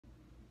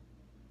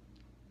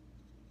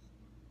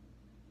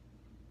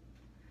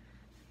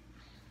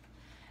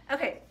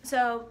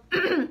So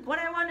what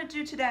I want to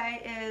do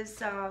today is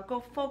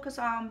go focus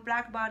on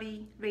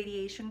blackbody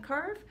radiation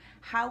curve,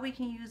 how we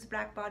can use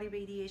blackbody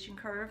radiation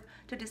curve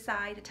to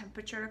decide the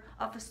temperature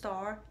of the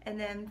star, and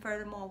then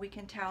furthermore we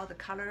can tell the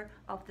color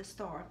of the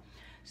star.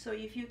 So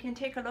if you can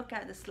take a look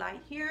at the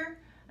slide here,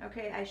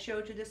 okay, I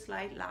showed you this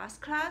slide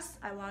last class.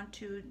 I want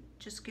to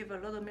just give a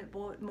little bit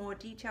more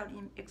detailed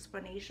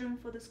explanation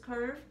for this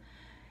curve.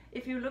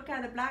 If you look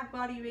at the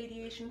blackbody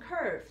radiation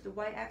curve, the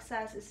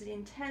y-axis is the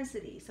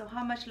intensity, so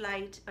how much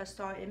light a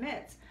star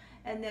emits.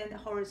 And then the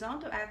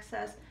horizontal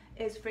axis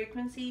is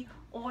frequency,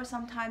 or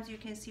sometimes you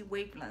can see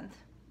wavelength.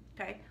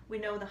 Okay, we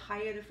know the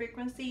higher the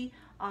frequency,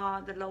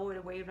 the lower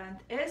the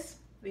wavelength is.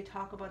 We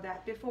talked about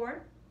that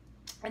before.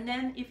 And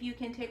then if you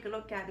can take a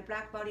look at the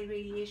blackbody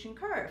radiation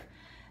curve,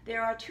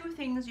 there are two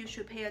things you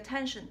should pay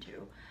attention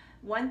to.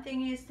 One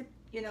thing is the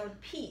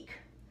peak.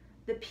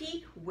 The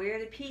peak, where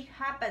the peak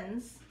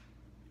happens,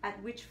 at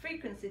which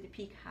frequency the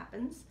peak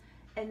happens,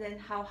 and then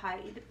how high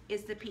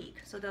is the peak.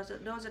 So those are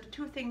the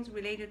two things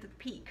related to the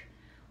peak.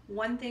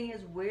 One thing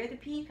is where the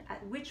peak,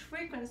 at which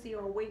frequency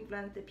or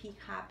wavelength the peak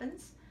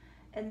happens,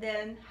 and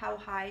then how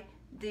high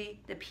the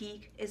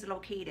peak is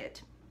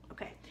located.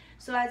 Okay,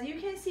 so as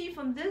you can see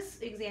from this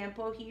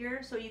example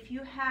here, so if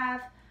you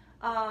have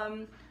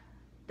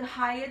the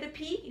higher the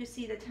peak, you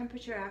see the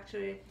temperature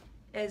actually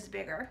is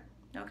bigger.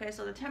 Okay,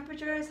 so the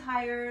temperature is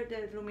higher,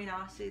 the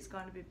luminosity is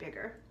going to be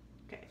bigger.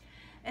 Okay.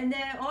 And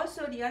then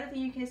also the other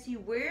thing you can see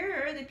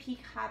where the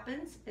peak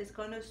happens is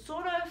going to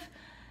sort of,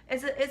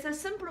 it's a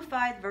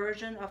simplified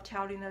version of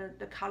telling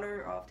the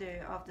color of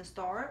the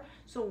star.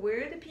 So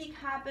where the peak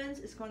happens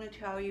is going to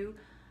tell you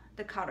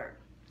the color.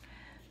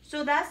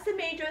 So that's the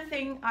major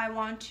thing I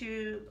want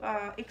to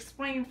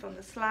explain from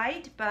the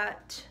slide.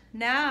 But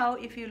now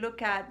if you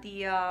look at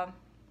the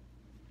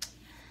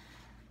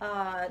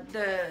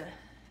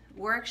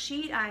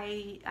worksheet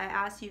I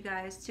asked you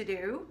guys to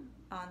do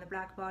on the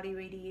blackbody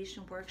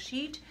radiation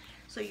worksheet.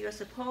 So you're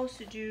supposed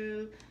to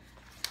do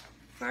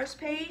first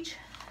page,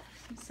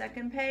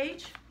 second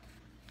page,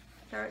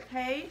 third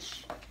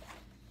page,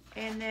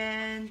 and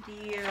then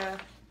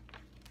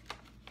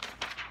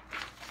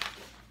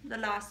the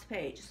last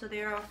page. So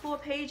there are 4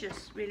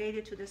 pages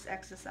related to this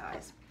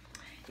exercise.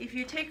 If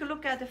you take a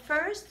look at the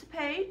first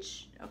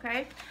page,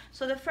 okay,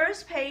 so the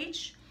first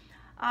page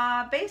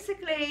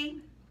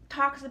basically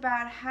talks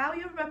about how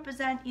you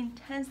represent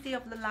intensity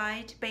of the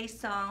light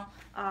based on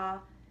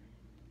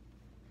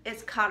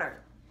its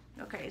color.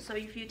 Okay, so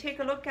if you take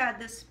a look at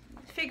this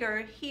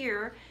figure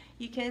here,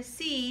 you can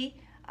see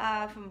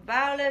from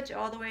violet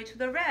all the way to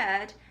the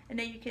red, and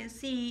then you can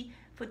see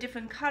for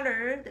different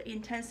color the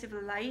intensity of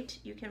the light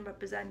you can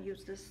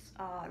use this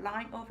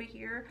line over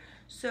here.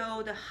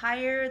 So the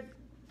higher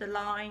the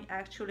line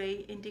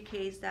actually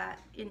indicates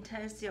that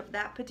intensity of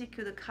that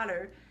particular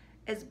color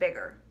is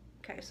bigger.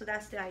 Okay, so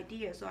that's the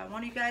idea. So I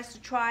want you guys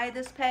to try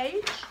this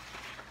page.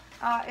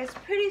 It's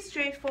pretty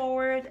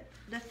straightforward.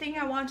 The thing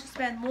I want to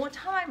spend more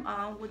time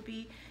on would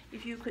be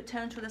if you could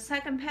turn to the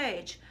second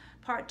page,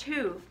 part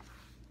 2.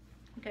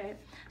 Okay,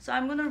 so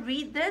I'm going to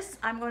read this.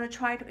 I'm going to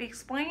try to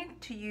explain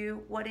to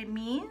you what it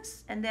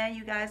means, and then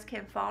you guys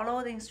can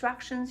follow the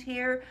instructions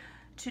here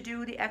to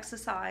do the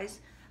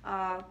exercise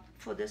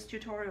for this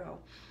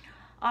tutorial.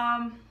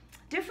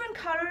 Different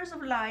colors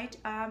of light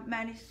are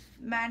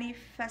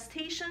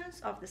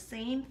manifestations of the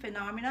same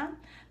phenomena,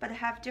 but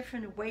have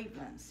different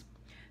wavelengths.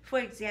 For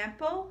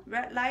example,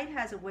 red light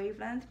has a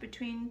wavelength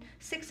between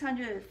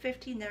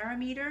 650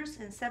 nanometers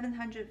and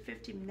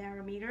 750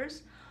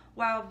 nanometers,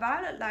 while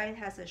violet light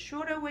has a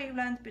shorter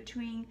wavelength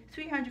between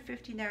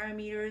 350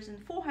 nanometers and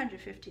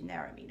 450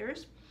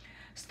 nanometers.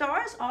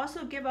 Stars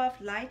also give off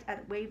light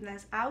at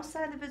wavelengths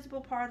outside the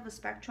visible part of the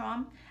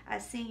spectrum,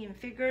 as seen in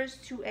figures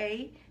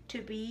 2A,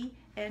 2B,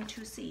 and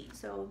 2C.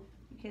 So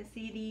you can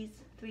see these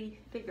 3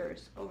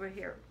 figures over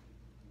here.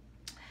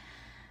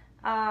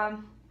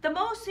 The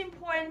most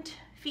important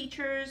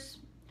features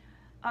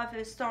of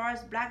a star's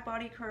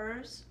blackbody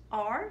curves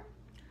are,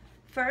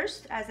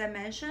 first, as I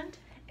mentioned,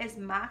 is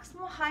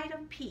maximum height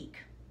of peak.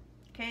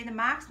 Okay, the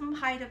maximum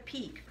height of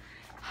peak.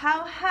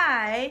 How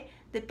high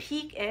the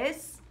peak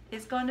is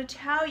going to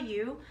tell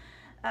you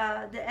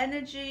the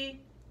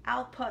energy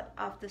output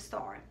of the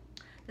star.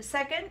 The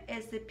second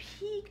is the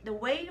peak, the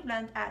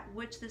wavelength at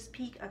which this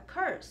peak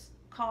occurs,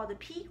 called the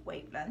peak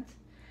wavelength,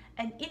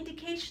 an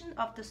indication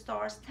of the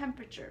star's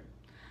temperature.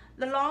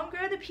 The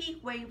longer the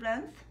peak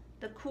wavelength,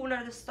 the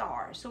cooler the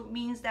star. So it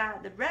means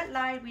that the red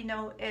light we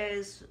know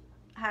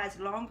has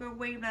longer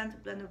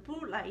wavelength than the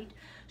blue light.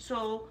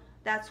 So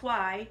that's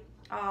why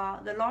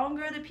the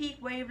longer the peak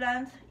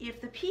wavelength,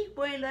 if the peak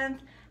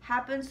wavelength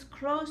happens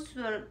close to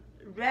the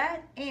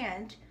red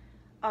end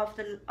of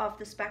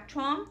the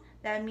spectrum,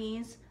 that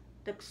means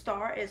the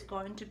star is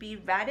going to be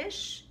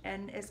reddish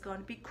and it's going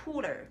to be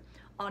cooler.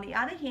 On the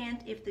other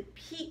hand, if the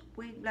peak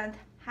wavelength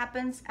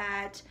happens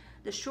at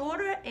the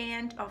shorter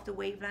end of the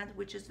wavelength,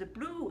 which is the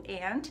blue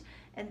end,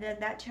 and then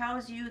that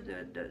tells you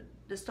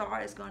the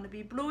star is going to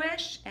be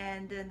bluish,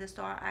 and then the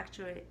star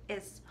actually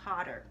is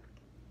hotter.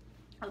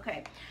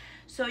 Okay,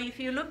 So if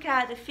you look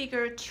at the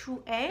figure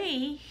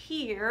 2A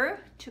here,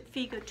 to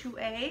figure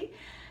 2A,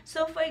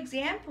 so for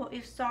example,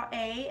 if star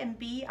A and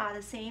B are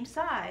the same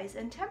size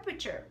and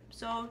temperature,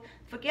 so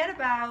forget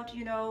about,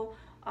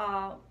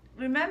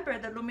 remember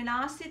the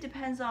luminosity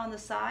depends on the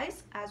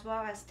size as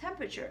well as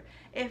temperature.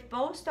 If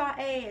both star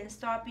A and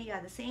star B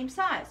are the same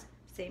size,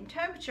 same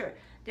temperature,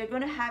 they're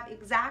going to have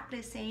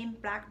exactly the same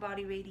black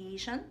body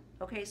radiation.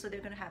 Okay, so they're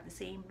going to have the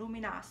same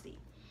luminosity.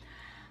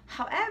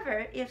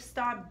 However, if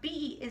star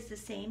B is the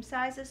same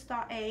size as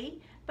star A,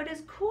 but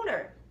it's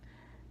cooler,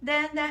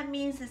 then that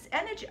means its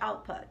energy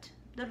output,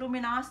 the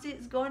luminosity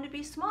is going to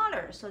be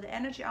smaller. So the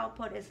energy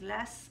output is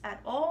less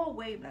at all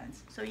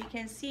wavelengths. So you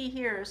can see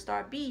here,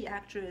 star B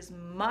actually is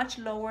much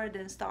lower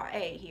than star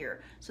A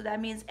here. So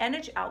that means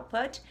energy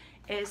output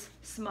is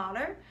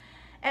smaller.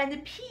 And the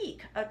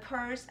peak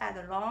occurs at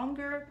a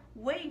longer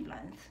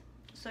wavelength.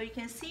 So you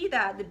can see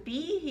that the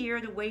B here,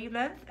 the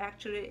wavelength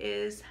actually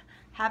is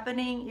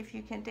happening. If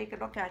you can take a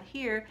look at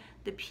here,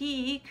 the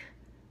peak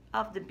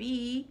of the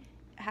B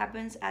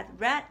happens at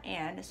red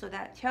end. So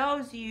that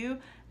tells you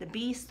the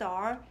B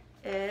star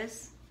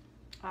is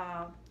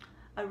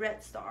a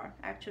red star.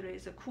 Actually,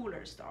 it's a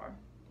cooler star.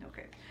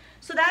 Okay,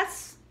 so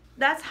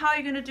that's how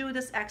you're gonna do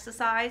this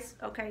exercise.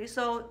 Okay,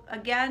 so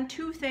again,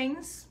 two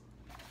things.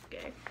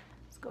 Okay,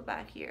 let's go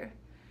back here.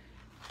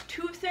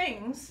 Two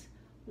things.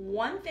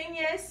 One thing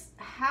is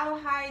how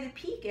high the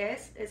peak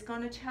is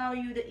going to tell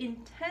you the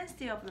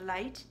intensity of the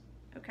light,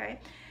 okay?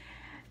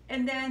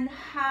 And then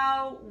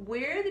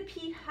where the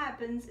peak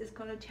happens is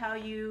going to tell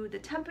you the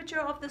temperature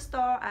of the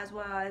star as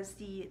well as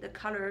the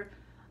color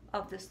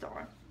of the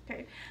star,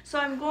 okay? So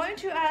I'm going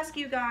to ask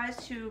you guys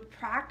to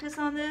practice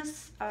on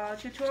this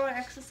tutorial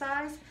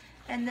exercise,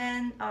 and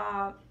then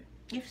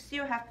if you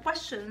still have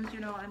questions,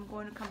 I'm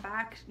going to come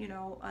back,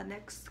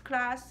 next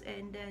class,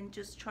 and then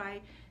just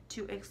try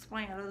to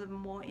explain a little bit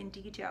more in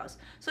details.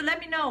 So let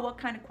me know what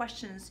kind of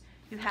questions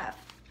you have.